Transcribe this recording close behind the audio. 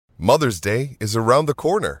Mother's Day is around the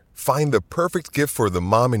corner. Find the perfect gift for the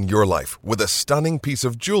mom in your life with a stunning piece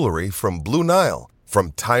of jewelry from Blue Nile.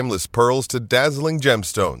 From timeless pearls to dazzling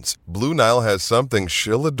gemstones, Blue Nile has something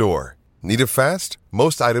she'll adore. Need it fast?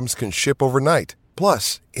 Most items can ship overnight.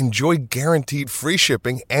 Plus, enjoy guaranteed free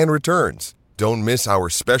shipping and returns. Don't miss our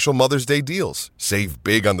special Mother's Day deals. Save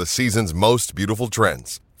big on the season's most beautiful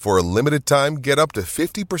trends. For a limited time, get up to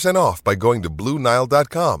 50% off by going to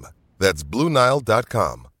BlueNile.com. That's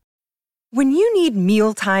BlueNile.com. When you need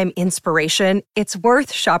mealtime inspiration, it's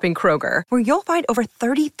worth shopping Kroger, where you'll find over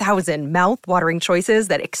 30,000 mouth-watering choices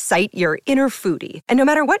that excite your inner foodie. And no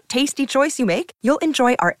matter what tasty choice you make, you'll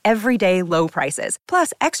enjoy our everyday low prices,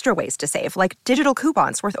 plus extra ways to save, like digital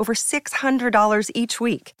coupons worth over $600 each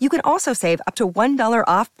week. You can also save up to $1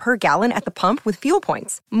 off per gallon at the pump with fuel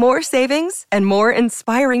points. More savings and more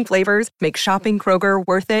inspiring flavors make shopping Kroger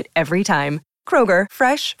worth it every time. Kroger,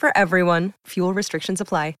 fresh for everyone. Fuel restrictions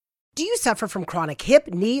apply. Do you suffer from chronic hip,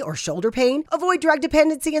 knee, or shoulder pain? Avoid drug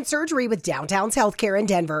dependency and surgery with Downtown's Healthcare in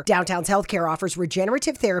Denver. Downtown's Healthcare offers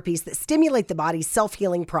regenerative therapies that stimulate the body's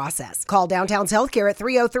self-healing process. Call Downtown's Healthcare at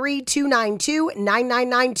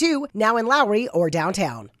 303-292-9992, now in Lowry or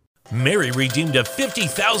downtown. Mary redeemed a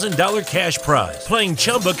 $50,000 cash prize playing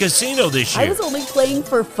Chumba Casino this year. I was only playing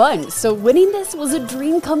for fun, so winning this was a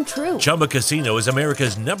dream come true. Chumba Casino is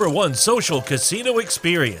America's #1 social casino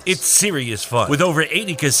experience. It's serious fun. With over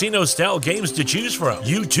 80 casino-style games to choose from,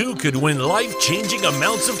 you too could win life-changing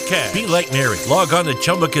amounts of cash. Be like Mary. Log on to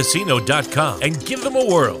ChumbaCasino.com and give them a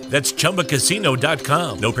whirl. That's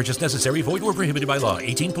ChumbaCasino.com. No purchase necessary. Void or prohibited by law.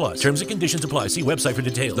 18 plus. Terms and conditions apply. See website for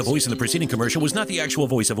details. The voice in the preceding commercial was not the actual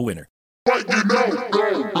voice of a winner. What you know,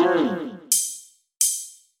 go.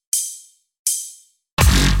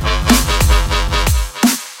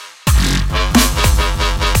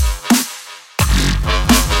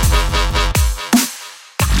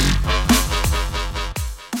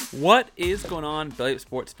 What is going on, Belly Up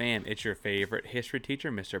Sports fam? It's your favorite history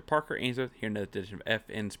teacher, Mr. Parker Ainsworth, here in another edition of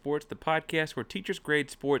FN Sports, the podcast where teachers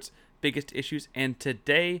grade sports' biggest issues. And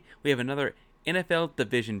today we have another NFL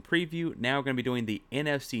division preview. Now we're going to be doing the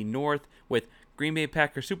NFC North with Green Bay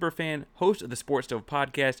Packers superfan, host of the Sports Stove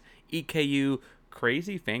podcast, EKU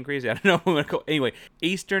fan crazy. I don't know what I'm going to call. Anyway,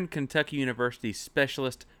 Eastern Kentucky University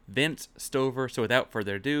specialist Vince Stover. So without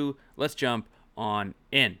further ado, let's jump on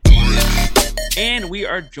in. And we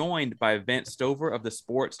are joined by Vince Stover of the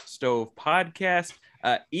Sports Stove podcast,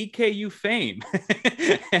 EKU fame.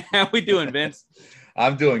 How we doing, Vince?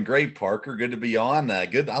 I'm doing great, Parker. Good to be on.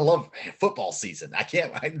 Good. I love football season.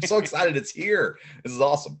 I'm so excited it's here. This is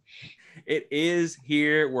awesome. It is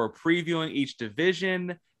here. We're previewing each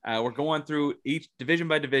division. We're going through each division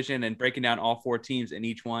by division and breaking down all four teams in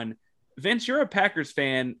each one. Vince, you're a Packers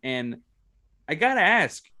fan, and I got to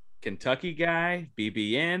ask, Kentucky guy,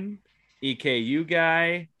 BBN, EKU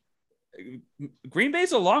guy, Green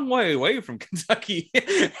Bay's a long way away from Kentucky.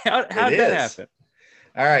 How did that happen?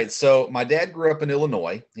 All right. So my dad grew up in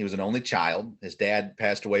Illinois. He was an only child. His dad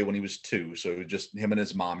passed away when he was 2. So it was just him and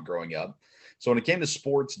his mom growing up. So when it came to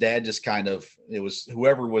sports, dad just it was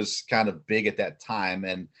whoever was kind of big at that time.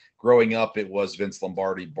 And growing up, it was Vince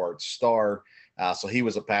Lombardi, Bart Starr. So he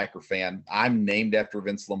was a Packer fan. I'm named after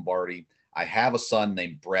Vince Lombardi. I have a son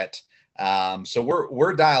named Brett. So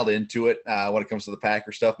we're dialed into it when it comes to the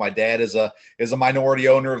Packer stuff. My dad is a minority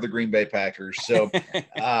owner of the Green Bay Packers, so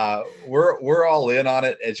we're all in on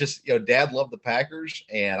it. It's just, Dad loved the Packers,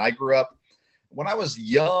 and I grew up when I was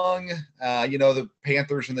young. The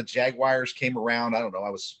Panthers and the Jaguars came around. I don't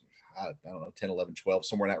know, 10, 11, 12,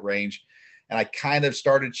 somewhere in that range, and I kind of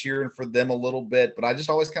started cheering for them a little bit, but I just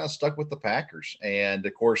always kind of stuck with the Packers. And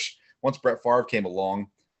of course, once Brett Favre came along,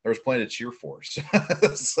 there was plenty to cheer for. So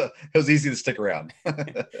it was easy to stick around.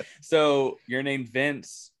 So you're named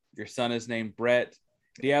Vince. Your son is named Brett.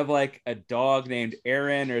 Do you have like a dog named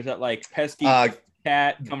Aaron, or is that like pesky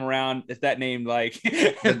cat come around? Is that named like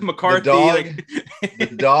McCarthy?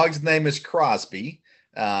 The dog's name is Crosby.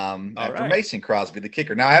 After Mason Crosby, the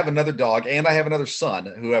kicker. Now I have another dog and I have another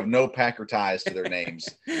son who have no Packer ties to their names.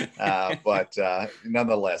 But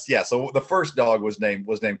nonetheless, yeah. So the first dog was named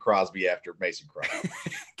Crosby after Mason Crosby.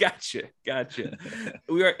 Gotcha.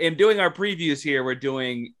 We are in doing our previews here. We're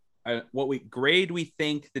doing what we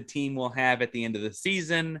think the team will have at the end of the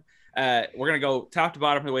season. We're going to go top to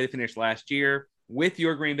bottom from the way they finished last year with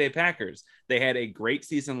your Green Bay Packers. They had a great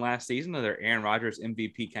season last season, their Aaron Rodgers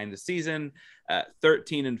MVP kind of season,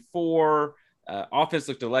 13-4. Offense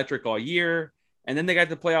looked electric all year. And then they got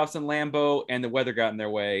the playoffs in Lambeau and the weather got in their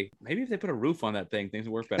way. Maybe if they put a roof on that thing, things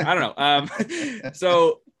would work better. I don't know.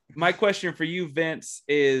 So my question for you, Vince,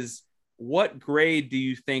 is what grade do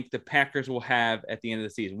you think the Packers will have at the end of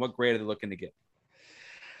the season? What grade are they looking to get?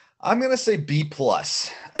 I'm going to say B+.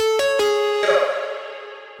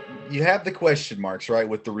 You have the question marks, right,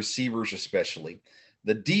 with the receivers especially.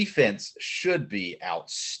 The defense should be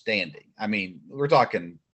outstanding. I mean, we're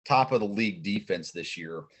talking top of the league defense this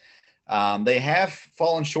year. They have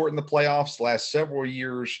fallen short in the playoffs the last several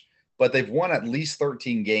years, but they've won at least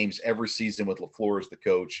 13 games every season with LaFleur as the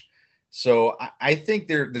coach. So I think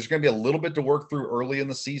there's going to be a little bit to work through early in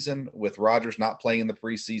the season with Rodgers not playing in the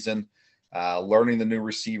preseason, learning the new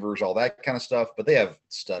receivers, all that kind of stuff. But they have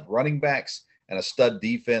stud running backs and a stud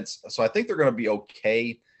defense. So I think they're going to be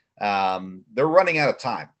okay. They're running out of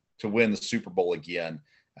time to win the Super Bowl again.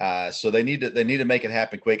 So they need to make it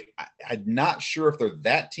happen quick. I'm not sure if they're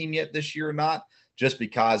that team yet this year or not, just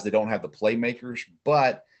because they don't have the playmakers.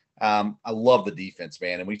 But I love the defense,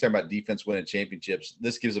 man. And when you talk about defense winning championships,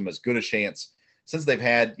 this gives them as good a chance since they've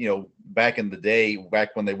had, back in the day,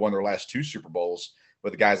 back when they won their last 2 Super Bowls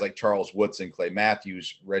with guys like Charles Woodson, Clay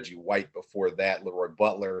Matthews, Reggie White before that, Leroy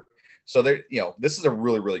Butler. So this is a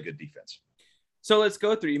really, really good defense. So let's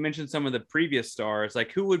go through. You mentioned some of the previous stars.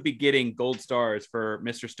 Like, who would be getting gold stars for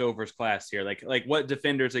Mr. Stover's class here? Like what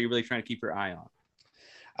defenders are you really trying to keep your eye on?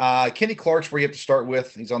 Kenny Clark's where you have to start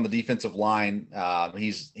with. He's on the defensive line.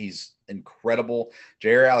 He's incredible.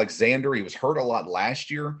 Jair Alexander, he was hurt a lot last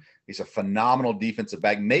year. He's a phenomenal defensive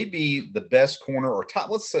back, maybe the best corner or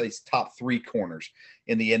let's say he's top 3 corners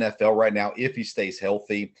in the NFL right now if he stays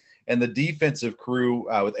healthy. And the defensive crew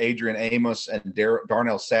with Adrian Amos and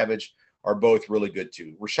Darnell Savage are both really good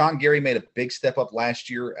too. Rashawn Gary made a big step up last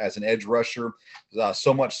year as an edge rusher,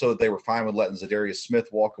 so much so that they were fine with letting Zadarius Smith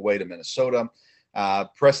walk away to Minnesota.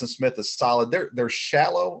 Preston Smith is solid. They're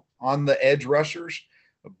shallow on the edge rushers,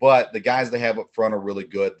 but the guys they have up front are really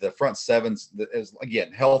good. The front sevens is,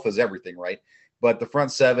 again, health is everything, right? But the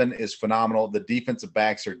front 7 is phenomenal. The defensive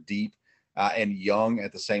backs are deep and young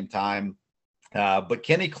at the same time. But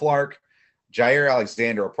Kenny Clark, Jair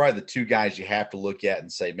Alexander are probably the 2 guys you have to look at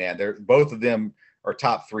and say, man, both of them are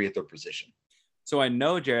top 3 at their position. So I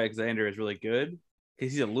know Jair Alexander is really good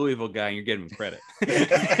because he's a Louisville guy and you're giving him credit.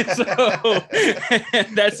 So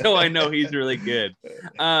that's how I know he's really good.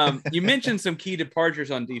 You mentioned some key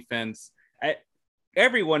departures on defense.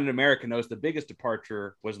 Everyone in America knows the biggest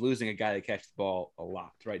departure was losing a guy that catches the ball a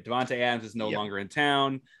lot, right? Devontae Adams is no longer in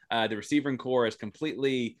town. The receiving core is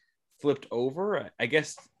completely flipped over. I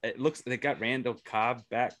guess it looks they got Randall Cobb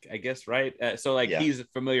back, I guess, right? He's a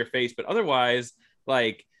familiar face, but otherwise,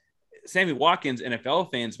 like Sammy Watkins, NFL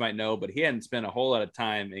fans might know, but he hadn't spent a whole lot of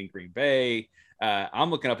time in Green Bay. I'm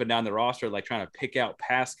looking up and down the roster, like trying to pick out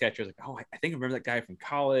pass catchers. Like, oh, I think I remember that guy from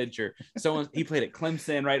college or someone he played at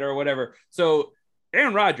Clemson, right? Or whatever. So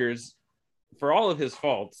Aaron Rodgers, for all of his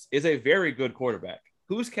faults, is a very good quarterback.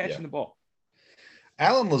 Who's catching the ball?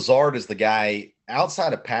 Alan Lazard is the guy.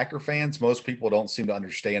 Outside of Packer fans, most people don't seem to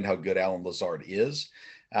understand how good Alan Lazard is.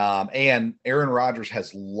 And Aaron Rodgers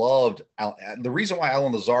has loved the reason why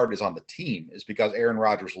Alan Lazard is on the team is because Aaron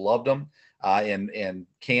Rodgers loved him in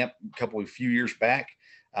camp a few years back.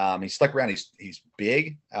 He stuck around. He's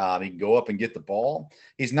big. He can go up and get the ball.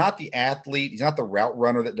 He's not the athlete. He's not the route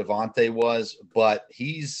runner that Devontae was, but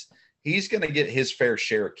he's going to get his fair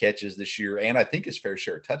share of catches this year, and I think his fair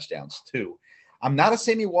share of touchdowns too. I'm not a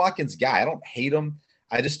Sammy Watkins guy. I don't hate him.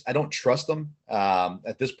 I don't trust him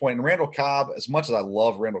at this point. And Randall Cobb, as much as I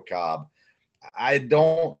love Randall Cobb, I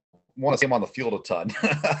don't want to see him on the field a ton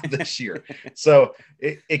this year. So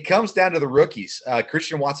it comes down to the rookies.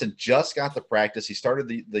 Christian Watson just got to practice. He started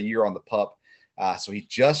the year on the PUP. So he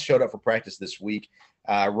just showed up for practice this week.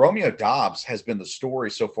 Romeo Doubs has been the story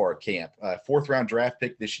so far at camp. 4th round draft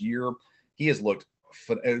pick this year. He has looked,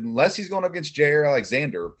 unless he's going up against Jair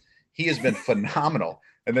Alexander, he has been phenomenal.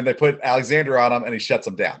 And then they put Alexander on him and he shuts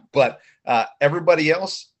him down. But everybody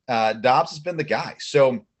else, Doubs has been the guy.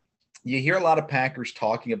 So you hear a lot of Packers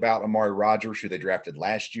talking about Amari Rodgers, who they drafted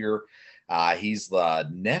last year. He's the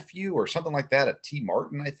nephew or something like that at T.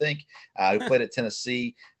 Martin, I think, who played at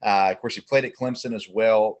Tennessee. Of course, he played at Clemson as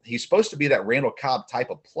well. He's supposed to be that Randall Cobb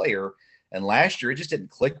type of player. And last year, it just didn't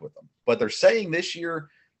click with him. But they're saying this year,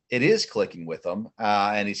 it is clicking with them,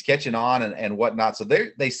 and he's catching on and whatnot. So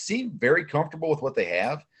they seem very comfortable with what they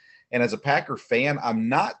have. And as a Packer fan, I'm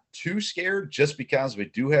not too scared just because we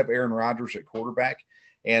do have Aaron Rodgers at quarterback,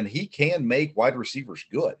 and he can make wide receivers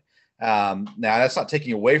good. Now, that's not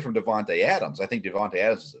taking away from Devontae Adams. I think Devontae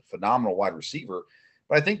Adams is a phenomenal wide receiver,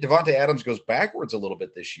 but I think Devontae Adams goes backwards a little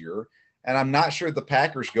bit this year, and I'm not sure the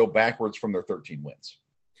Packers go backwards from their 13 wins.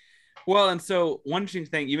 Well, and so one interesting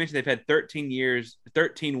thing, you mentioned they've had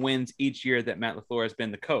 13 wins each year that Matt LaFleur has been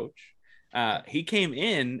the coach. He came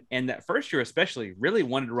in, and that first year especially really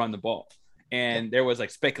wanted to run the ball. And there was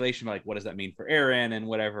like speculation like, what does that mean for Aaron and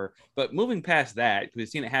whatever. But moving past that, because we've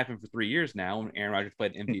seen it happen for 3 years now when Aaron Rodgers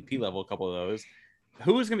played MVP level, a couple of those.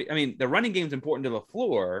 Who's going to be – I mean, the running game is important to the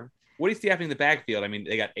floor. What do you see happening in the backfield? I mean,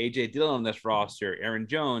 they got A.J. Dillon on this roster, Aaron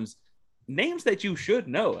Jones, names that you should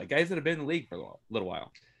know, like guys that have been in the league for a little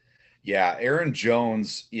while. Yeah, Aaron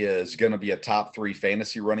Jones is going to be a top 3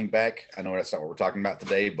 fantasy running back. I know that's not what we're talking about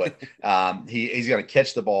today, but he's going to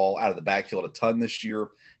catch the ball out of the backfield a ton this year,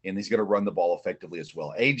 and he's going to run the ball effectively as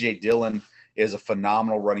well. A.J. Dillon is a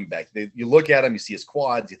phenomenal running back. You look at him, you see his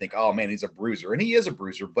quads, you think, oh, man, he's a bruiser. And he is a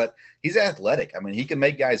bruiser, but he's athletic. I mean, he can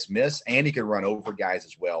make guys miss, and he can run over guys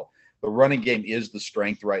as well. The running game is the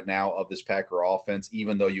strength right now of this Packer offense,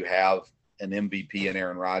 even though you have an MVP and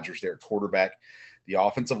Aaron Rodgers there at quarterback. The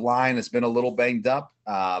offensive line has been a little banged up,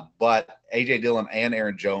 but A.J. Dillon and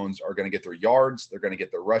Aaron Jones are going to get their yards. They're going to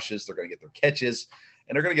get their rushes. They're going to get their catches,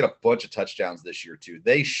 and they're going to get a bunch of touchdowns this year too.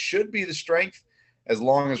 They should be the strength as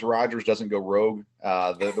long as Rodgers doesn't go rogue.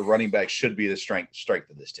 The running back should be the strength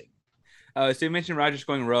of this team. So you mentioned Rodgers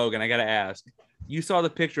going rogue, and I got to ask, you saw the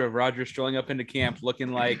picture of Rodgers strolling up into camp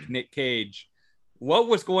looking like Nick Cage. What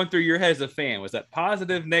was going through your head as a fan? Was that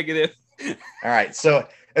positive, negative? All right, so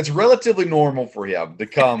it's relatively normal for him to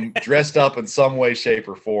come dressed up in some way, shape,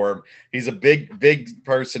 or form. He's a big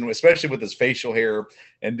person, especially with his facial hair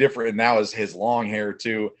and now his long hair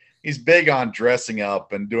too. He's big on dressing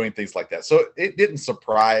up and doing things like that. So it didn't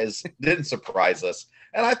surprise us.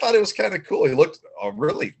 And I thought it was kind of cool. He looked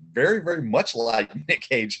really very, very much like Nick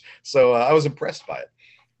Cage. So I was impressed by it.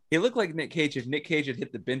 He looked like Nick Cage if Nick Cage had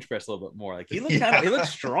hit the bench press a little bit more. Like he looked he looked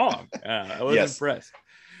strong. I was impressed.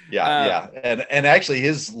 Yeah. And actually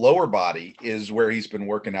his lower body is where he's been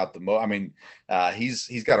working out the most. I mean,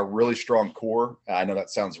 he's got a really strong core. I know that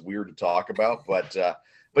sounds weird to talk about, but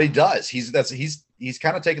he does. He's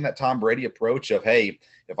kind of taking that Tom Brady approach of, hey,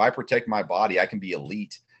 if I protect my body, I can be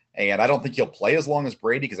elite. And I don't think he'll play as long as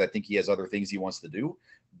Brady because I think he has other things he wants to do.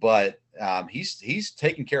 But he's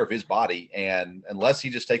taking care of his body, and unless he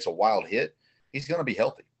just takes a wild hit, he's going to be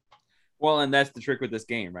healthy. Well, and that's the trick with this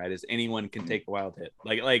game, right? Is anyone can take a wild hit.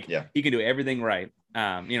 Like he can do everything right.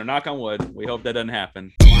 Knock on wood. We hope that doesn't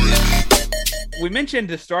happen. We mentioned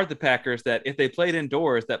to start the Packers that if they played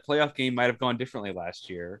indoors, that playoff game might have gone differently last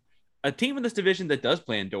year. A team in this division that does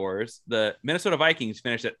play indoors, the Minnesota Vikings,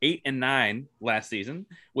 finished at 8-9 last season,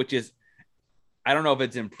 which is, I don't know if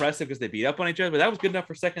it's impressive because they beat up on each other, but that was good enough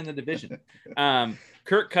for second in the division.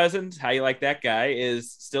 Kirk Cousins, how you like that guy,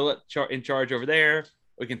 is still in charge over there.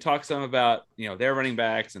 We can talk some about, their running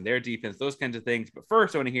backs and their defense, those kinds of things. But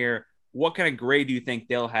first, I want to hear, what kind of grade do you think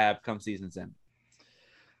they'll have come season's end?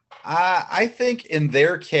 I think in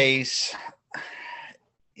their case,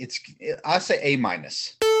 I say A-.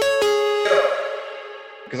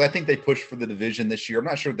 Because I think they pushed for the division this year. I'm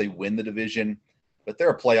not sure if they win the division, but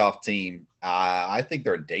they're a playoff team. I think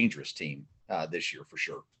they're a dangerous team this year for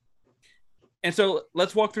sure. And so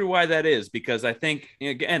let's walk through why that is, because I think,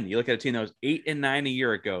 again, you look at a team that was 8-9 a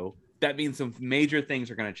year ago, that means some major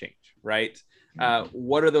things are going to change, right?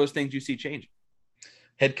 What are those things you see changing?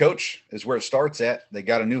 Head coach is where it starts at. They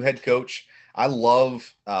got a new head coach. I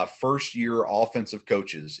love first-year offensive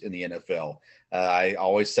coaches in the NFL. I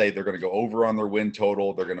always say they're going to go over on their win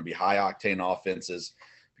total. They're going to be high-octane offenses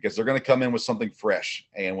because they're going to come in with something fresh.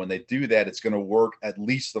 And when they do that, it's going to work at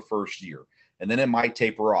least the first year. And then it might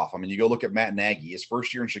taper off. I mean, you go look at Matt Nagy. His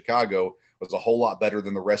first year in Chicago was a whole lot better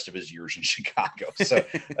than the rest of his years in Chicago.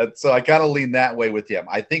 So I kind of lean that way with him.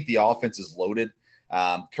 I think the offense is loaded.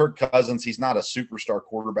 Kirk Cousins, he's not a superstar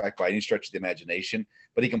quarterback by any stretch of the imagination,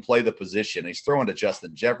 but he can play the position. He's throwing to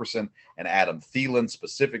Justin Jefferson and Adam Thielen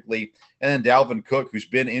specifically. And then Dalvin Cook, who's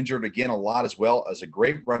been injured again a lot as well, as a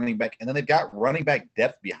great running back. And then they've got running back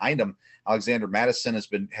depth behind him. Alexander Madison has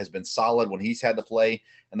been solid when he's had to play.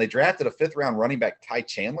 And they drafted a 5th-round running back, Ty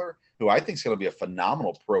Chandler, who I think is going to be a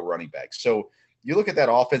phenomenal pro running back. So you look at that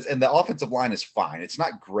offense, and the offensive line is fine. It's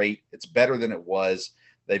not great. It's better than it was.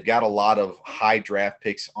 They've got a lot of high draft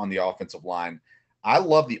picks on the offensive line. I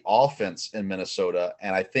love the offense in Minnesota,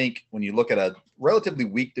 and I think when you look at a relatively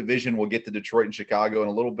weak division, we'll get to Detroit and Chicago in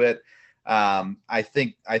a little bit. I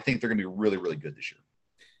think they're going to be really, really good this year.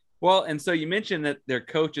 Well, and so you mentioned that their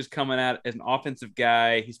coach is coming out as an offensive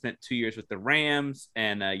guy. He spent 2 years with the Rams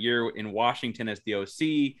and a year in Washington as the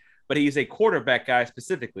OC, but he's a quarterback guy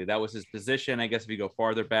specifically. That was his position, I guess, if you go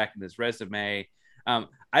farther back in his resume.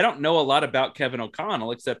 I don't know a lot about Kevin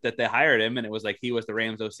O'Connell except that they hired him and it was like he was the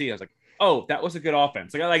Rams OC. I was like, oh, that was a good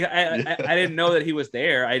offense. I didn't know that he was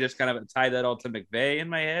there. I just kind of tied that all to McVay in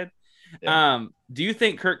my head. Yeah. Do you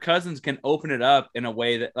think Kirk Cousins can open it up in a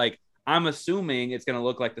way that, like, I'm assuming it's going to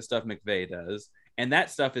look like the stuff McVay does. And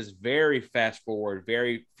that stuff is very fast forward,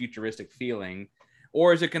 very futuristic feeling.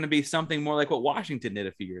 Or is it going to be something more like what Washington did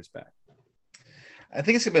a few years back? I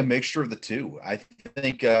think it's going to be a mixture of the two. I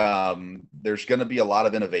think there's going to be a lot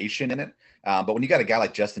of innovation in it. But when you got a guy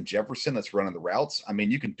like Justin Jefferson that's running the routes, I mean,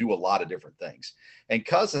 you can do a lot of different things. And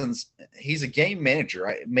Cousins, he's a game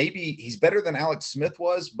manager. Maybe he's better than Alex Smith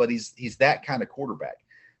was, but he's that kind of quarterback.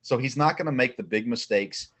 So he's not going to make the big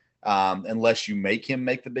mistakes unless you make him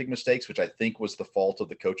make the big mistakes, which I think was the fault of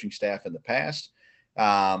the coaching staff in the past.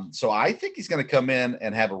 So I think he's going to come in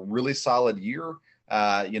and have a really solid year.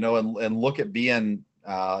 And look at being,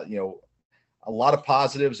 a lot of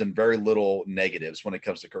positives and very little negatives when it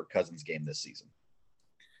comes to Kirk Cousins' game this season.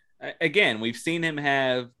 Again, we've seen him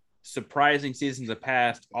have surprising seasons of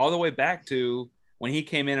past, all the way back to when he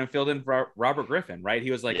came in and filled in for Robert Griffin, right?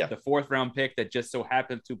 He was like the 4th round pick that just so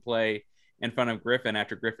happened to play in front of Griffin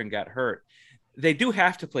after Griffin got hurt. They do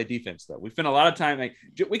have to play defense, though. We spent a lot of time.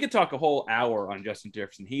 We could talk a whole hour on Justin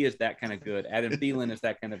Jefferson. He is that kind of good. Adam Thielen is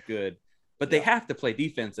that kind of good. But they have to play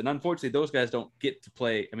defense. And unfortunately, those guys don't get to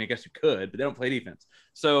play. I mean, I guess you could, but they don't play defense.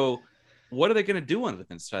 So what are they going to do on the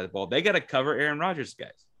defensive side of the ball? They got to cover Aaron Rodgers'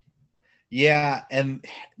 guys. Yeah, and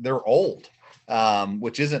they're old,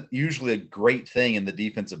 which isn't usually a great thing in the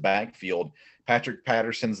defensive backfield. Patrick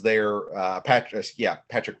Peterson's there.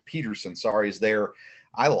 Patrick Peterson, is there.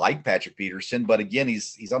 I like Patrick Peterson, but again,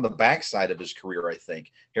 he's on the backside of his career, I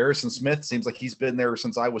think. Harrison Smith seems like he's been there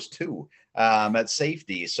since I was 2 at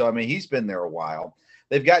safety. So, I mean, he's been there a while.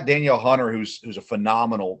 They've got Danielle Hunter, who's a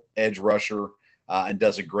phenomenal edge rusher and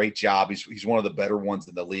does a great job. He's one of the better ones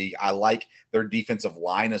in the league. I like their defensive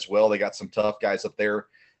line as well. They got some tough guys up there.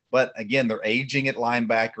 But, again, they're aging at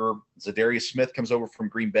linebacker. Zadarius Smith comes over from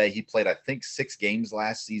Green Bay. He played, I think, 6 games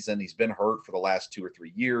last season. He's been hurt for the last 2 or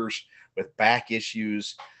 3 years with back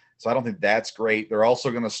issues. So I don't think that's great. They're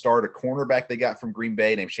also going to start a cornerback they got from Green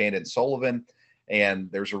Bay named Shandon Sullivan.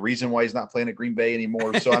 And there's a reason why he's not playing at Green Bay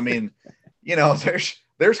anymore. So, I mean,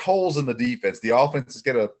 there's holes in the defense. The offense is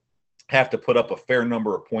going to have to put up a fair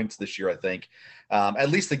number of points this year, I think, at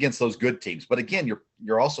least against those good teams. But, again,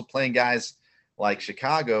 you're also playing guys like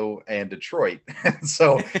Chicago and Detroit.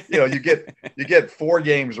 So, you get 4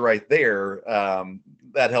 games right there.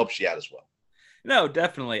 That helps you out as well. No,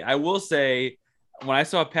 definitely. I will say, when I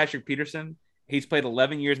saw Patrick Peterson, he's played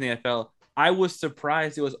 11 years in the NFL. I was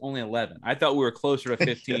surprised it was only 11. I thought we were closer to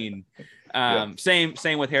 15.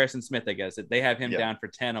 Same with Harrison Smith, I guess. They have him down for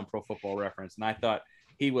 10 on Pro Football Reference, and I thought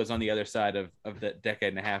he was on the other side of the decade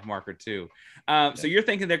and a half marker too. So you're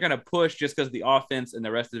thinking they're going to push just because the offense and the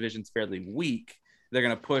rest of the division's fairly weak. They're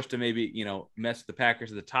going to push to maybe, mess with the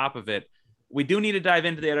Packers at the top of it. We do need to dive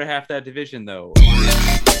into the other half of that division, though.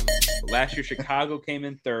 Last year, Chicago came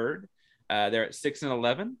in 3rd. They're at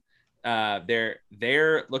 6-11.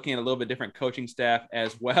 They're looking at a little bit different coaching staff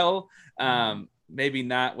as well. Maybe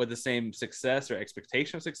not with the same success or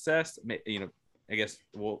expectation of success. I guess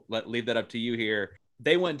we'll leave that up to you here.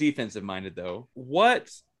 They went defensive minded, though. What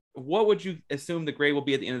would you assume the grade will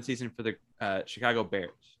be at the end of the season for the Chicago Bears?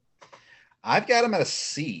 I've got them at a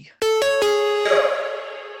C.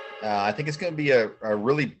 I think it's going to be a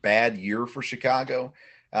really bad year for Chicago.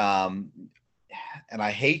 And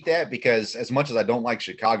I hate that because as much as I don't like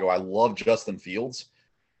Chicago, I love Justin Fields.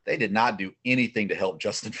 They did not do anything to help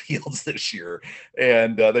Justin Fields this year.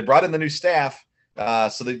 And they brought in the new staff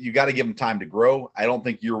so that you got to give them time to grow. I don't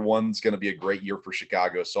think year 1's going to be a great year for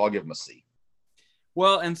Chicago, so I'll give them a C.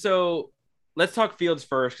 Well, and so let's talk Fields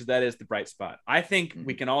first because that is the bright spot. I think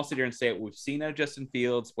we can all sit here and say it. We've seen out of Justin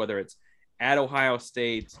Fields, whether it's at Ohio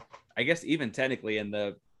State, I guess even technically in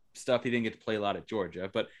the stuff he didn't get to play a lot at Georgia,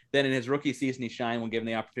 but then in his rookie season he shined when given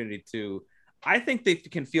the opportunity to. I think they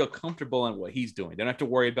can feel comfortable in what he's doing. They don't have to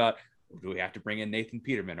worry about, do we have to bring in Nathan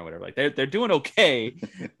Peterman or whatever. Like they're doing okay.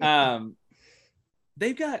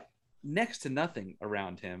 They've got next to nothing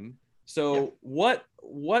around him. So what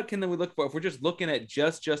can we look for if we're just looking at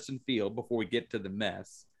just Justin Field before we get to the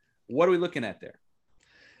mess? What are we looking at there?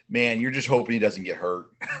 Man, you're just hoping he doesn't get hurt.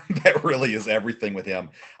 That really is everything with him.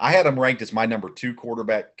 I had him ranked as my number 2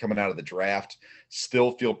 quarterback coming out of the draft.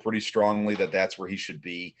 Still feel pretty strongly that that's where he should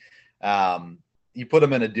be. You put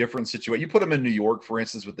him in a different situation. You put him in New York, for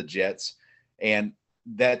instance, with the Jets, and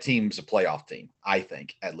that team's a playoff team, I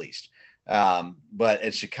think, at least. But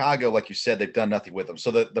at Chicago, like you said, they've done nothing with him.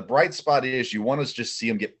 So the bright spot is you want to just see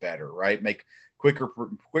him get better, right? Make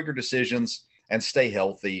quicker decisions and stay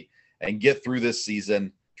healthy and get through this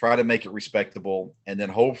season. Try to make it respectable, and then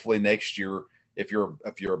hopefully next year, if you're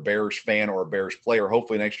a Bears fan or a Bears player,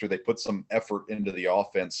 hopefully next year they put some effort into the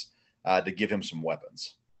offense to give him some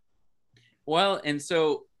weapons. Well, and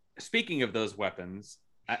so speaking of those weapons,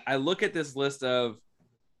 I look at this list of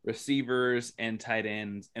receivers and tight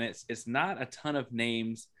ends, and it's not a ton of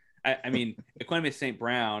names. I mean, Equanimous St.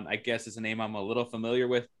 Brown, I guess, is a name I'm a little familiar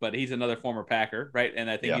with, but he's another former Packer, right? And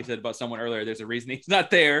I think you said about someone earlier, there's a reason he's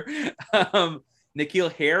not there.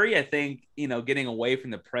 N'Keal Harry, I think, getting away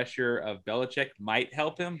from the pressure of Belichick might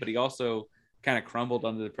help him, but he also kind of crumbled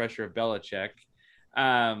under the pressure of Belichick.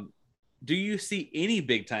 Do you see any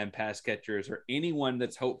big-time pass catchers or anyone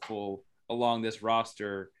that's hopeful along this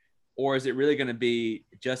roster, or is it really going to be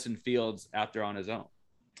Justin Fields out there on his own?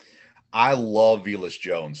 I love Velus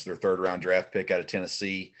Jones, their third-round draft pick out of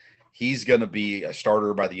Tennessee. He's going to be a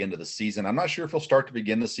starter by the end of the season. I'm not sure if he'll start to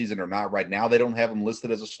begin the season or not. Right now, they don't have him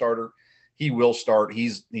listed as a starter. He will start.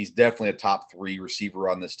 He's definitely a top 3 receiver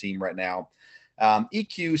on this team right now.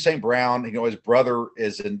 EQ St. Brown, his brother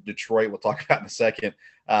is in Detroit. We'll talk about in a second.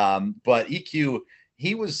 But EQ,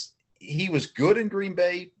 he was good in Green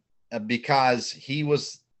Bay because he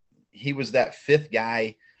was that 5th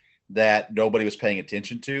guy that nobody was paying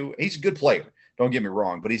attention to. He's a good player. Don't get me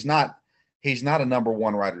wrong, but he's not a number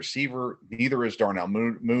 1 wide receiver. Neither is Darnell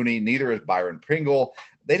Mooney. Neither is Byron Pringle.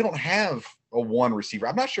 They don't have a 1 receiver.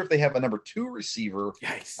 I'm not sure if they have a number 2 receiver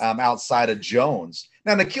outside of Jones.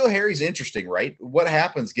 Now, N'Keal Harry's interesting, right? What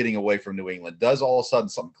happens getting away from New England? Does all of a sudden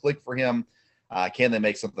something click for him? Can they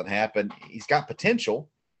make something happen? He's got potential,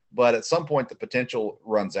 but at some point the potential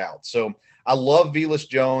runs out. So I love Velus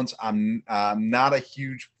Jones. I'm not a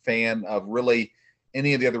huge fan of really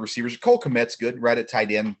any of the other receivers. Cole Kmet's good, right, at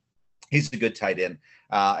tight end. He's a good tight end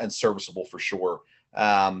and serviceable for sure.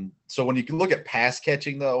 So when you can look at pass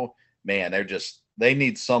catching, though, man, they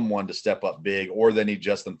need someone to step up big, or they need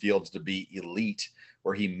Justin Fields to be elite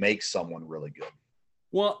where he makes someone really good.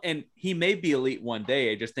 Well, and he may be elite one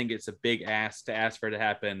day. I just think it's a big ask for it to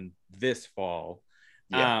happen this fall.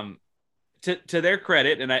 Yeah. To their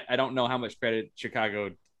credit, and I don't know how much credit Chicago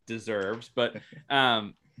deserves, but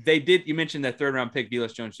they did. You mentioned that 3rd-round pick,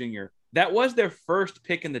 Velus Jones Jr. That was their first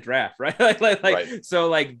pick in the draft, right? Right. So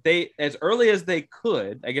they, as early as they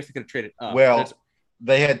could, I guess they could have traded up. Well,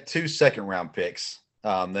 they had 2 second-round picks.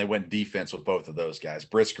 They went defense with both of those guys.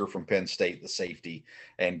 Brisker from Penn State, the safety,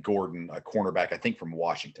 and Gordon, a cornerback, I think from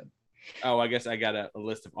Washington. Oh, I guess I got a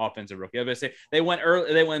list of offensive rookies. I was going to say they went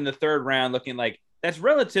early. They went in the 3rd round, looking like that's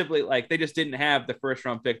relatively like they just didn't have the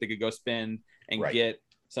 1st-round pick they could go spend and get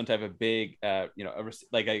some type of big,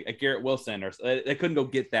 like a Garrett Wilson, or they couldn't go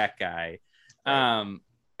get that guy. Right.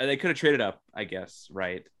 They could have traded up, I guess,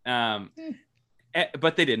 right?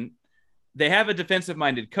 But they didn't. They have a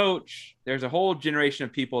defensive-minded coach. There's a whole generation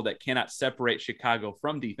of people that cannot separate Chicago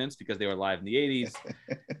from defense because they were alive in the 80s.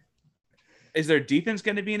 Is their defense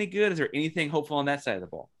going to be any good? Is there anything hopeful on that side of the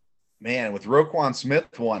ball? Man, with Roquan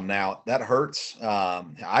Smith one now, that hurts.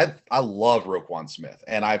 I love Roquan Smith,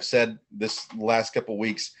 and I've said this last couple of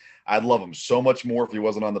weeks, I'd love him so much more if he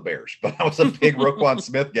wasn't on the Bears. But I was a big Roquan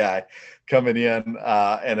Smith guy coming in,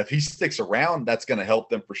 and if he sticks around, that's going to help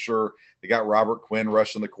them for sure. They got Robert Quinn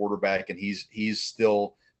rushing the quarterback, and he's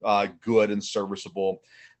still good and serviceable.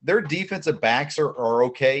 Their defensive backs are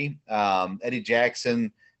okay. Eddie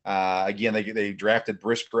Jackson. Again, they drafted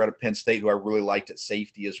Brisker out of Penn State, who I really liked at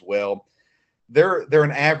safety as well. They're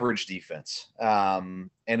an average defense. And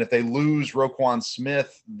if they lose Roquan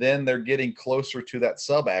Smith, then they're getting closer to that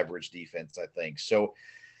sub-average defense, I think. So,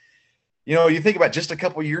 you think about just a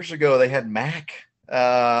couple years ago, they had Mack,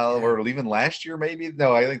 or even last year, maybe.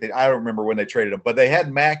 No, I don't remember when they traded him, but they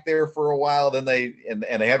had Mack there for a while. Then they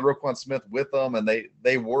had Roquan Smith with them, and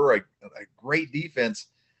they were a great defense.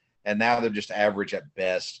 And now they're just average at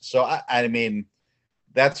best. So, I mean,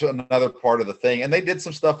 that's another part of the thing. And they did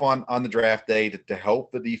some stuff on the draft day to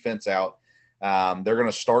help the defense out. They're going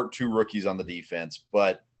to start 2 rookies on the defense.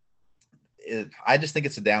 But I just think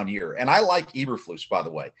it's a down year. And I like Eberflus, by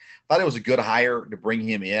the way. Thought it was a good hire to bring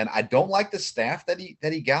him in. I don't like the staff that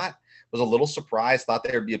he got. Was a little surprised. Thought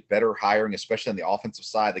there would be a better hiring, especially on the offensive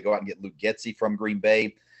side. They go out and get Luke Getsy from Green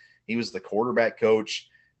Bay. He was the quarterback coach.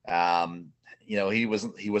 He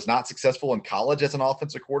was not successful in college as an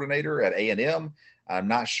offensive coordinator at A&M. I'm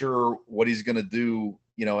not sure what he's going to do,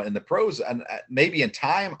 in the pros, and maybe in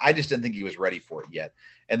time. I just didn't think he was ready for it yet.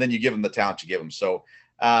 And then you give him the talent you give him. So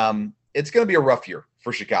it's going to be a rough year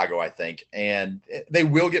for Chicago, I think, and they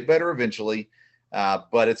will get better eventually,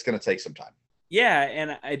 but it's going to take some time. Yeah,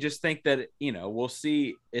 and I just think that, we'll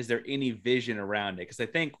see, is there any vision around it? Because I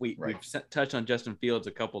think we've touched on Justin Fields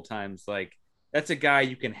a couple times, like, that's a guy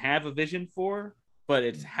you can have a vision for, but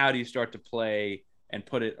it's how do you start to play and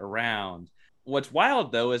put it around. What's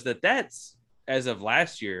wild, though, is that's, as of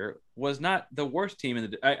last year, was not the worst team in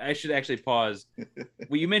the – I should actually pause.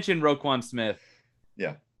 Well, you mentioned Roquan Smith.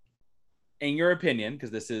 Yeah. in your opinion,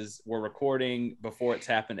 because we're recording before it's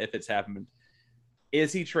happened, if it's happened,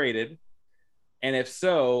 is he traded? And if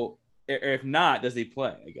so, or if not, does he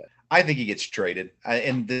play? I guess. I think he gets traded.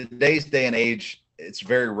 In today's day and age, it's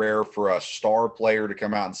very rare for a star player to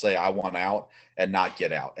come out and say, I want out and not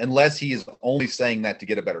get out, unless he is only saying that to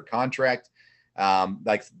get a better contract,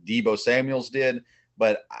 like Deebo Samuels did.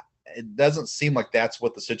 But it doesn't seem like that's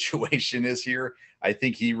what the situation is here. I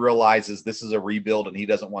think he realizes this is a rebuild and he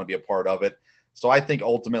doesn't want to be a part of it. So I think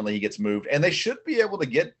ultimately he gets moved, and they should be able to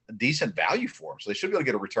get a decent value for him. So they should be able to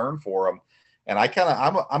get a return for him. And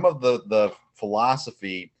I'm of the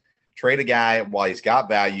philosophy, trade a guy while he's got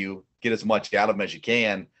value, get as much out of him as you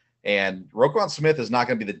can. And Roquan Smith is not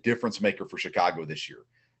going to be the difference maker for Chicago this year.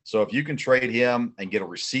 So if you can trade him and get a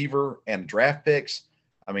receiver and draft picks,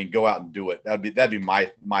 I mean, go out and do it. That'd be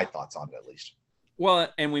my thoughts on it, at least. Well,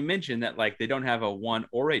 and we mentioned that like they don't have a 1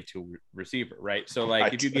 or a 2 receiver, right? So like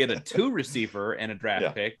Right. if you get a 2 receiver and a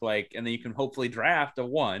draft pick, like, and then you can hopefully draft a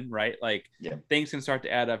 1, right? Like things can start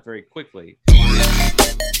to add up very quickly.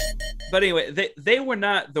 But anyway, they were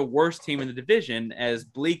not the worst team in the division, as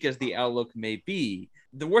bleak as the outlook may be.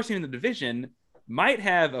 The worst team in the division might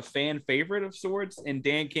have a fan favorite of sorts in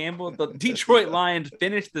Dan Campbell. The Detroit Lions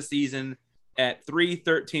finished the season at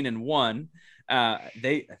 3-13-1.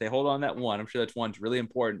 They hold on that 1. I'm sure that's one's really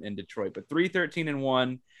important in Detroit, but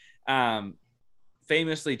 3-13-1.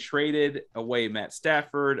 Famously traded away Matt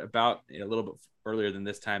Stafford about a little bit earlier than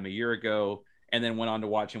this time a year ago, and then went on to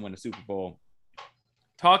watch him win a Super Bowl.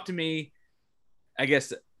 Talk to me, I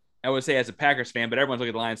guess I would say as a Packers fan, but everyone's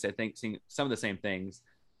looking at the Lions, I think, seeing some of the same things.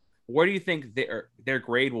 Where do you think their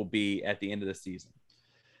grade will be at the end of the season?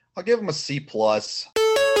 I'll give them a C+.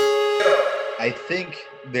 I think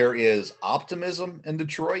there is optimism in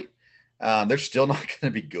Detroit. They're still not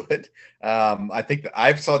going to be good. I think that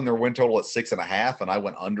I've saw their win total at 6.5, and I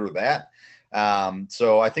went under that.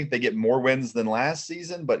 So I think they get more wins than last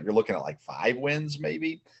season, but you're looking at like 5 wins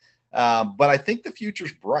maybe. But I think the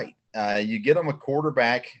future's bright. You get them a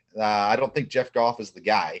quarterback. I don't think Jeff Goff is the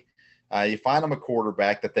guy. You find them a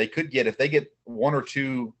quarterback that they could get. If they get 1 or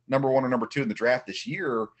 2, number 1 or number 2 in the draft this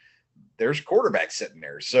year, there's quarterbacks sitting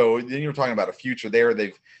there. So then you're talking about a future there.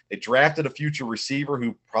 They drafted a future receiver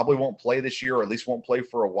who probably won't play this year, or at least won't play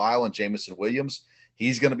for a while, in Jameson Williams.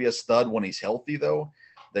 He's going to be a stud when he's healthy, though.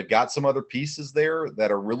 They've got some other pieces there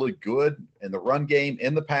that are really good in the run game,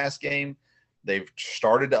 in the pass game. They've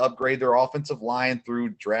started to upgrade their offensive line through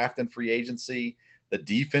draft and free agency. The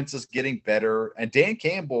defense is getting better. And Dan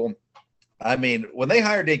Campbell, I mean, when they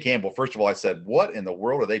hired Dan Campbell, first of all, I said, what in the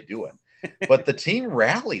world are they doing? But the team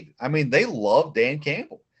rallied. I mean, they love Dan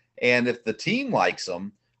Campbell. And if the team likes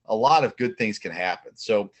him, a lot of good things can happen.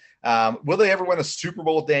 So will they ever win a Super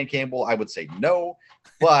Bowl with Dan Campbell? I would say no.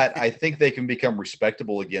 But I think they can become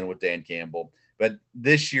respectable again with Dan Campbell. But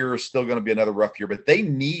this year is still going to be another rough year. But they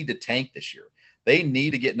need to tank this year. They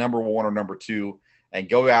need to get number 1 or number 2 and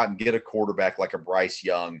go out and get a quarterback like a Bryce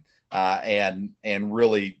Young and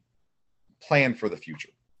really plan for the future.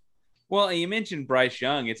 Well, and you mentioned Bryce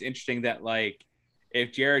Young. It's interesting that, like,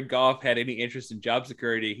 if Jared Goff had any interest in job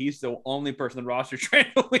security, he's the only person on the roster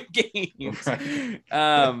trying to win games.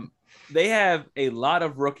 Right. They have a lot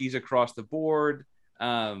of rookies across the board.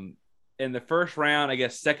 In the first round, I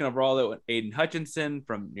guess second overall, they went Aiden Hutchinson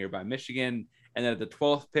from nearby Michigan. And then at the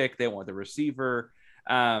 12th pick, they went the receiver.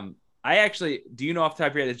 Do you know off the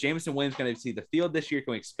top of your head, is Jameson Williams going to see the field this year?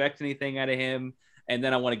 Can we expect anything out of him? And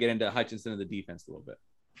then I want to get into Hutchinson and the defense a little bit.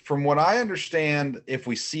 From what I understand, if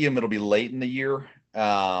we see him, it'll be late in the year.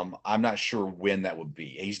 I'm not sure when that would be.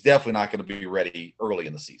 He's definitely not going to be ready early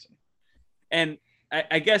in the season. And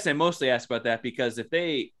I guess I mostly ask about that because if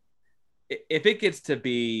it gets to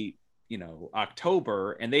be,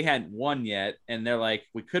 October and they hadn't won yet and they're like,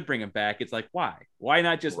 we could bring him back. It's like, why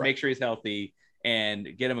not just make sure he's healthy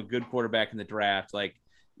and get him a good quarterback in the draft? Like,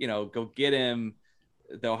 go get him.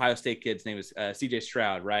 The Ohio State kid's name is CJ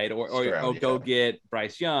Stroud, right? Or go get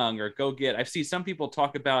Bryce Young, or go get, I've seen some people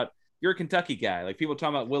talk about, you're a Kentucky guy. Like people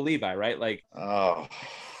talking about Will Levi, right? Like, Will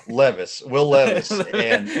Levis.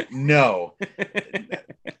 And no,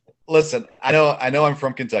 listen, I know I'm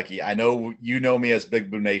from Kentucky. I know you know me as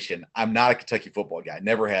Big Blue Nation. I'm not a Kentucky football guy.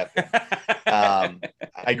 Never have been.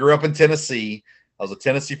 I grew up in Tennessee. I was a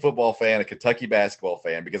Tennessee football fan, a Kentucky basketball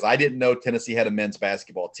fan, because I didn't know Tennessee had a men's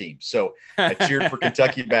basketball team. So I cheered for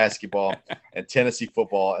Kentucky basketball and Tennessee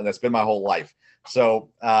football, and that's been my whole life.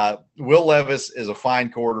 So Will Levis is a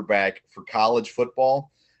fine quarterback for college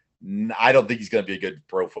football. I don't think he's going to be a good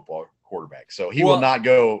pro football quarterback. So he will not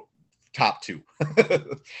go top 2.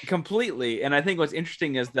 Completely. And I think what's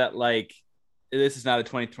interesting is that, like, this is not a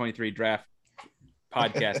 2023 draft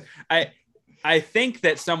podcast. I think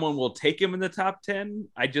that someone will take him in the top 10.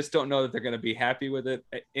 I just don't know that they're going to be happy with it.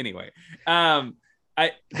 Anyway,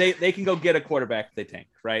 they can go get a quarterback if they tank,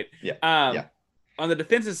 right? Yeah. On the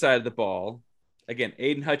defensive side of the ball, again,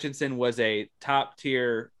 Aiden Hutchinson was a top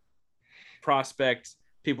tier prospect.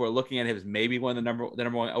 People were looking at him as maybe the number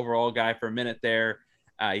one overall guy for a minute there.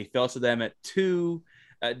 He fell to them at 2.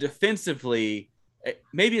 Defensively,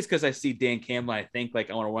 maybe it's because I see Dan Campbell. I think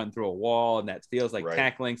like I want to run through a wall, and that feels like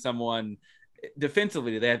tackling someone.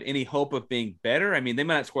 Defensively, do they have any hope of being better? I mean, they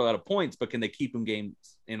might not score a lot of points, but can they keep them games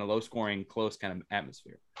in a low-scoring, close kind of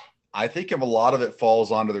atmosphere? I think a lot of it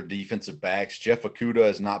falls onto their defensive backs. Jeff Okudah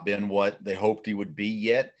has not been what they hoped he would be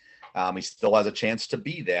yet. He still has a chance to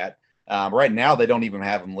be that. Right now, they don't even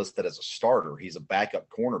have him listed as a starter. He's a backup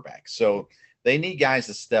cornerback. So they need guys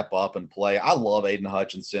to step up and play. I love Aiden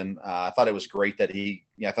Hutchinson. I thought it was great that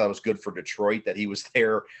I thought it was good for Detroit that he was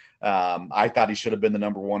there. I thought he should have been the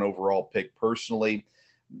number 1 overall pick personally.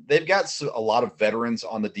 They've got a lot of veterans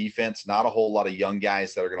on the defense, not a whole lot of young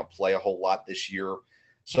guys that are going to play a whole lot this year.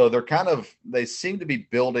 So they seem to be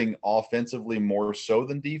building offensively more so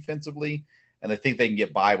than defensively. And I think they can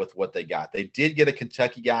get by with what they got. They did get a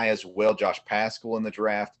Kentucky guy as well, Josh Paschal, in the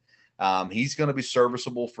draft. He's going to be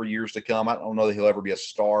serviceable for years to come. I don't know that he'll ever be a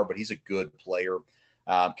star, but he's a good player.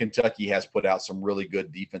 Kentucky has put out some really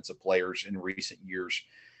good defensive players in recent years.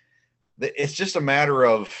 It's just a matter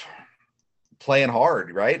of playing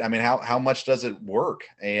hard, right? I mean, how much does it work?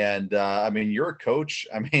 And I mean, you're a coach.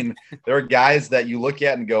 I mean, there are guys that you look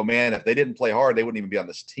at and go, man, if they didn't play hard, they wouldn't even be on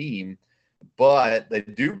this team. But they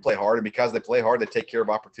do play hard, and because they play hard, they take care of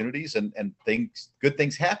opportunities, and good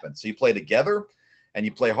things happen. So you play together and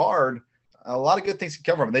you play hard, a lot of good things can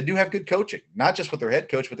come from it. They do have good coaching, not just with their head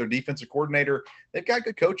coach, but their defensive coordinator. They've got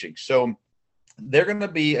good coaching. So they're going to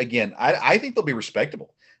be, again, I think they'll be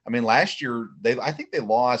respectable. I mean, last year, I think they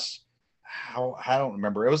lost, I don't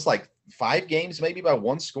remember. It was like 5 games, maybe by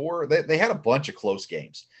 1 score. They had a bunch of close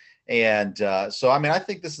games. And so, I mean, I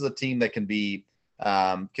think this is a team that can be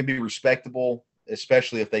respectable,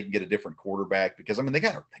 especially if they can get a different quarterback, because I mean, they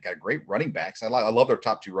got great running backs. I love their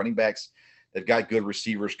top 2 running backs. They've got good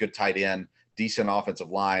receivers, good tight end, decent offensive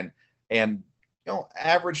line, and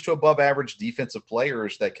average to above average defensive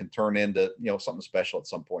players that can turn into something special at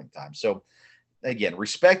some point in time. So again,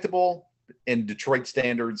 respectable in Detroit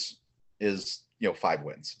standards is 5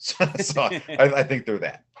 wins. So I think they're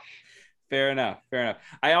that. Fair enough.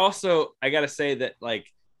 I got to say that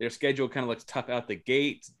like their schedule kind of looks tough out the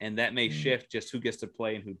gate, and that may shift just who gets to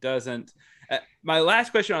play and who doesn't. My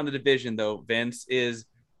last question on the division, though, Vince, is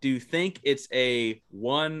do you think it's a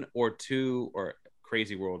 1 or 2 or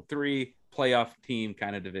crazy world 3 playoff team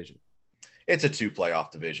kind of division? It's a 2 playoff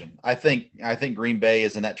division. I think Green Bay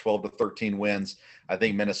is in that 12 to 13 wins. I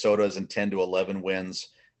think Minnesota is in 10 to 11 wins,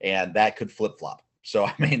 and that could flip-flop. So,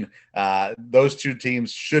 I mean, those 2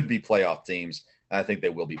 teams should be playoff teams. And I think they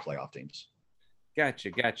will be playoff teams.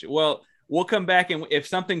 Gotcha. Well, we'll come back, and if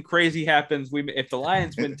something crazy happens, if the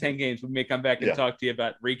Lions win 10 games, we may come back and talk to you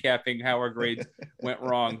about recapping how our grades went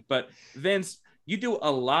wrong. But Vince, you do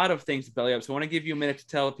a lot of things at Belly Up, so I want to give you a minute to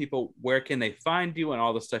tell people where can they find you and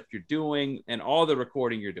all the stuff you're doing and all the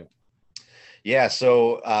recording you're doing. Yeah,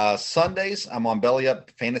 so Sundays, I'm on Belly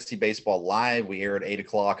Up Fantasy Baseball Live. We air at 8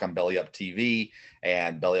 o'clock on Belly Up TV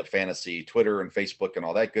and Belly Up Fantasy Twitter and Facebook and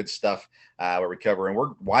all that good stuff where we cover. And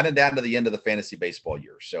we're winding down to the end of the fantasy baseball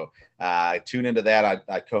year. So tune into that.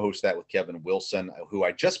 I co-host that with Kevin Wilson, who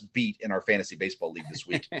I just beat in our fantasy baseball league this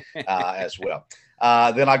week as well.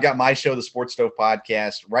 Then I've got my show, the Sports Stove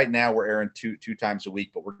Podcast. Right now we're airing two times a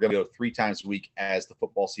week, but we're going to go 3 times a week as the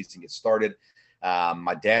football season gets started.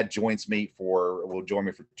 My dad will join me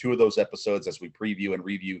for 2 of those episodes as we preview and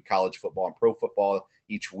review college football and pro football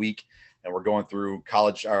each week. And we're going through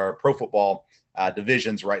college or pro football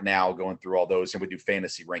divisions right now, going through all those, and we do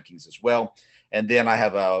fantasy rankings as well. And then I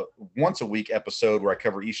have a once a week episode where I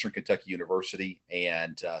cover Eastern Kentucky University.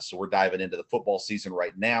 And so we're diving into the football season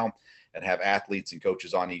right now and have athletes and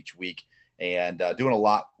coaches on each week. And doing a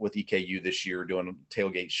lot with EKU this year, doing a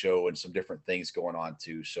tailgate show and some different things going on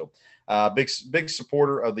too. So big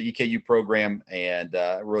supporter of the EKU program, and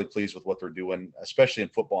really pleased with what they're doing, especially in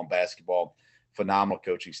football and basketball. Phenomenal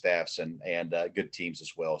coaching staffs and good teams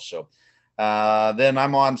as well. So then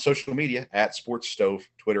I'm on social media at Sports Stove,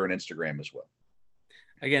 Twitter and Instagram as well.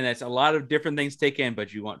 Again, that's a lot of different things to take in,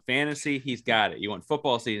 but you want fantasy, he's got it. You want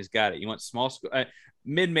football season, he's got it. You want small school,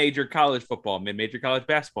 mid-major college football, mid-major college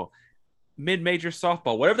basketball, mid-major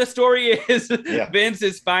softball, whatever the story is. Yeah. Vince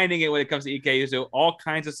is finding it when it comes to EKU. So all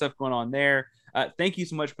kinds of stuff going on there. Thank you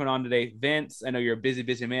so much for coming on today, Vince. I know you're a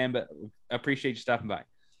busy man, but I appreciate you stopping by.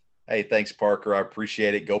 Hey, thanks, Parker. I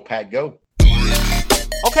appreciate it. Go Pack, go.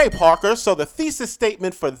 Okay, Parker, so the thesis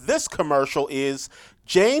statement for this commercial is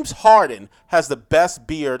James Harden has the best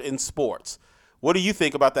beard in sports. What do you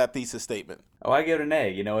think about that thesis statement? Oh, I give it an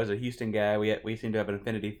A. You know, as a Houston guy, we seem to have an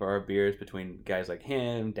affinity for our beards between guys like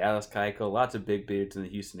him, Dallas Keuchel, lots of big beards in the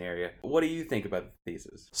Houston area. What do you think about the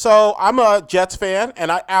thesis? So I'm a Jets fan,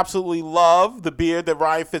 and I absolutely love the beard that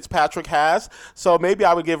Ryan Fitzpatrick has. So maybe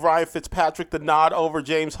I would give Ryan Fitzpatrick the nod over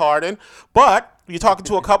James Harden. But you're talking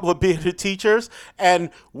to a couple of bearded teachers,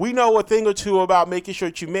 and we know a thing or two about making sure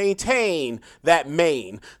that you maintain that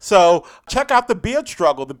mane. So check out the Beard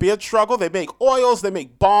Struggle. The Beard Struggle, they make oils, they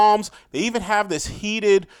make balms, they even have this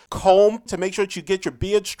heated comb to make sure that you get your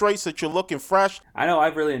beard straight so that you're looking fresh. I know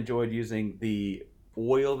I've really enjoyed using the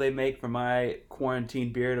oil they make for my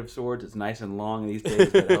quarantine beard of sorts. It's nice and long these days,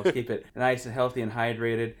 but it helps keep it nice and healthy and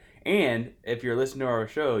hydrated. And if you're listening to our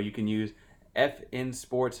show, you can use FN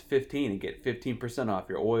Sports 15 and get 15% off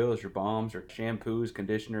your oils, your balms, your shampoos,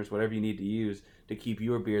 conditioners, whatever you need to use to keep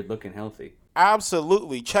your beard looking healthy.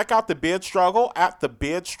 Absolutely. Check out the Beard Struggle at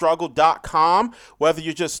thebeardstruggle.com. Whether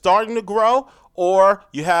you're just starting to grow or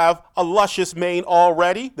you have a luscious mane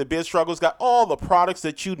already, the Beard Struggle's got all the products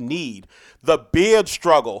that you need. The Beard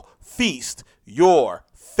Struggle. Feast your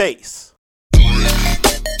face.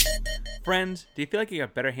 Friends, do you feel like you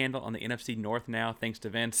got a better handle on the NFC North now thanks to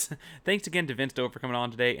Vince? Thanks again to Vince Doe for coming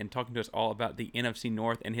on today and talking to us all about the NFC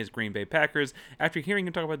North and his Green Bay Packers. After hearing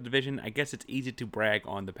him talk about the division, I guess it's easy to brag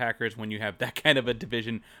on the Packers when you have that kind of a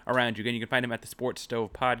division around you. Again, you can find him at the Sports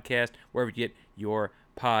Stove Podcast, wherever you get your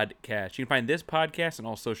podcast. You can find this podcast on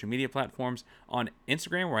all social media platforms. On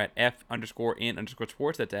Instagram, we're at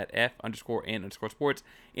F_N_sports. That's at F_N_sports.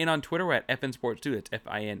 And on Twitter, we're at FNSports2. That's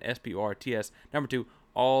FINSPORTS2.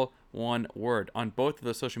 All one word. On both of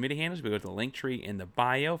those social media handles, we go to the link tree in the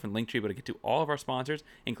bio. From the link tree, we'll get to all of our sponsors,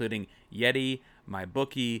 including Yeti,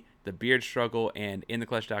 MyBookie, The Beard Struggle, and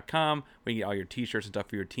InTheClutch.com. We can get all your t-shirts and stuff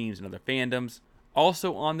for your teams and other fandoms.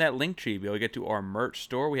 Also on that link tree, we'll get to our merch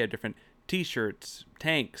store. We have different t-shirts,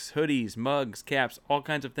 tanks, hoodies, mugs, caps, all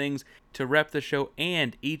kinds of things to rep the show,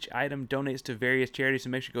 and each item donates to various charities, so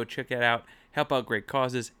make sure you go check that out, help out great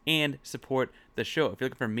causes, and support the show. If you're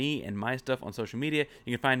looking for me and my stuff on social media,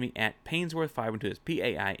 you can find me at Painsworth512. It's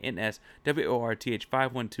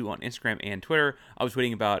PAINSWORTH512 on Instagram and Twitter. I was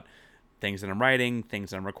tweeting about things that I'm writing,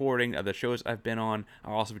 things that I'm recording, other shows I've been on.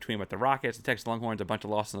 I'll also be tweeting about the Rockets, the Texas Longhorns, a bunch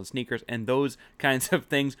of losses on sneakers, and those kinds of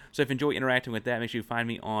things. So if you enjoy interacting with that, make sure you find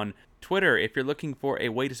me on Twitter. If you're looking for a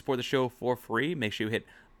way to support the show for free, make sure you hit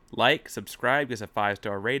like, subscribe, give us a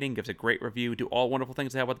 5-star rating, give us a great review, do all wonderful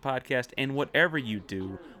things to have with the podcast, and whatever you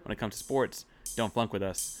do when it comes to sports, don't flunk with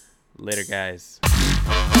us. Later, guys.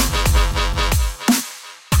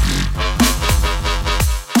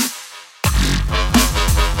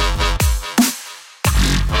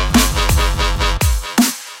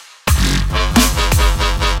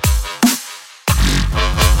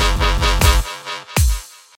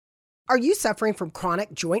 Are you suffering from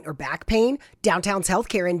chronic joint or back pain? Downtown's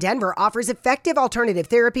Healthcare in Denver offers effective alternative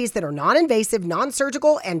therapies that are non-invasive,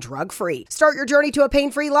 non-surgical, and drug-free. Start your journey to a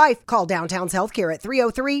pain-free life. Call Downtown's Healthcare at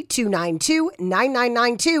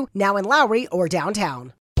 303-292-9992, now in Lowry or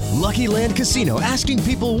downtown. Lucky Land Casino, asking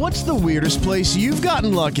people, what's the weirdest place you've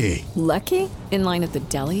gotten lucky? Lucky? In line at the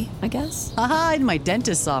deli, I guess? Aha, in my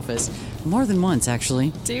dentist's office. More than once,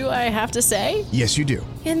 actually. Do I have to say? Yes, you do.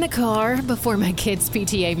 In the car before my kids'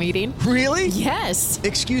 PTA meeting. Really? Yes.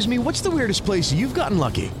 Excuse me, what's the weirdest place you've gotten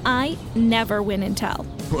lucky? I never win and tell.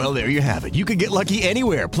 Well, there you have it. You can get lucky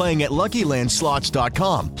anywhere, playing at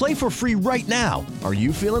LuckyLandSlots.com. Play for free right now. Are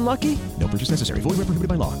you feeling lucky? No purchase necessary. Void where prohibited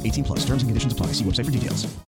by law. 18+. Terms and conditions apply. See website for details.